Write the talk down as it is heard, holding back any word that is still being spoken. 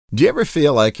Do you ever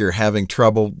feel like you're having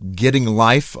trouble getting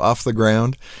life off the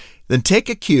ground? Then take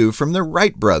a cue from the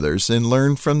Wright brothers and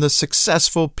learn from the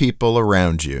successful people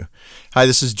around you. Hi,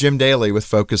 this is Jim Daly with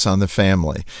Focus on the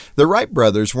Family. The Wright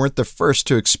brothers weren't the first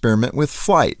to experiment with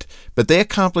flight, but they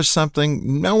accomplished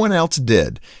something no one else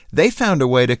did. They found a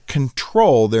way to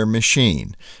control their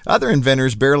machine. Other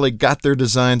inventors barely got their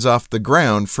designs off the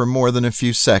ground for more than a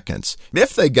few seconds,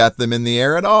 if they got them in the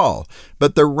air at all.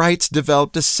 But the Wrights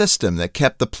developed a system that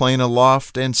kept the plane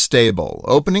aloft and stable,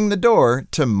 opening the door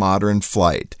to modern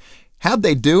flight. How'd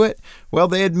they do it? Well,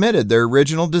 they admitted their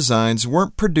original designs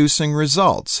weren't producing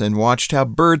results and watched how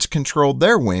birds controlled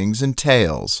their wings and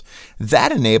tails.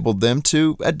 That enabled them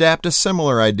to adapt a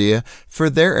similar idea for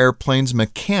their airplane's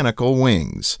mechanical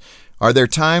wings. Are there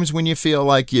times when you feel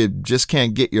like you just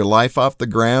can't get your life off the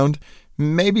ground?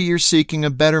 Maybe you're seeking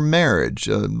a better marriage,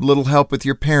 a little help with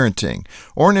your parenting,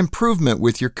 or an improvement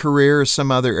with your career or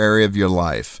some other area of your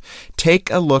life. Take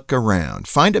a look around.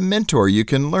 Find a mentor you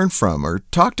can learn from, or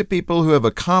talk to people who have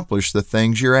accomplished the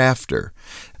things you're after.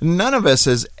 None of us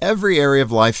has every area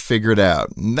of life figured out,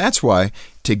 and that's why,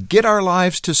 to get our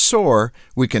lives to soar,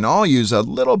 we can all use a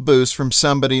little boost from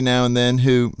somebody now and then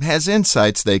who has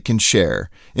insights they can share.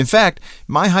 In fact,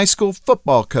 my high school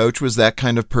football coach was that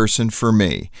kind of person for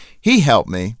me. He helped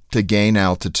me to gain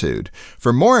altitude.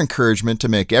 For more encouragement to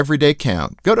make every day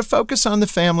count, go to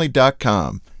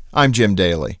FocusOnTheFamily.com. I'm Jim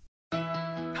Daly.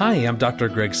 Hi, I'm Dr.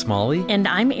 Greg Smalley. And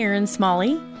I'm Erin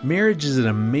Smalley. Marriage is an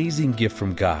amazing gift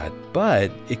from God, but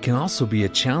it can also be a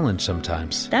challenge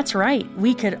sometimes. That's right.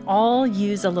 We could all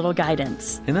use a little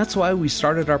guidance. And that's why we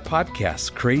started our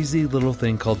podcast, Crazy Little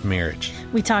Thing Called Marriage.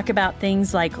 We talk about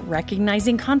things like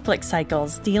recognizing conflict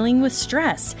cycles, dealing with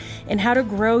stress, and how to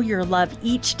grow your love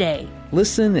each day.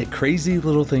 Listen at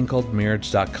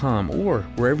crazylittlethingcalledmarriage.com or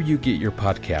wherever you get your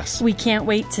podcasts. We can't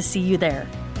wait to see you there.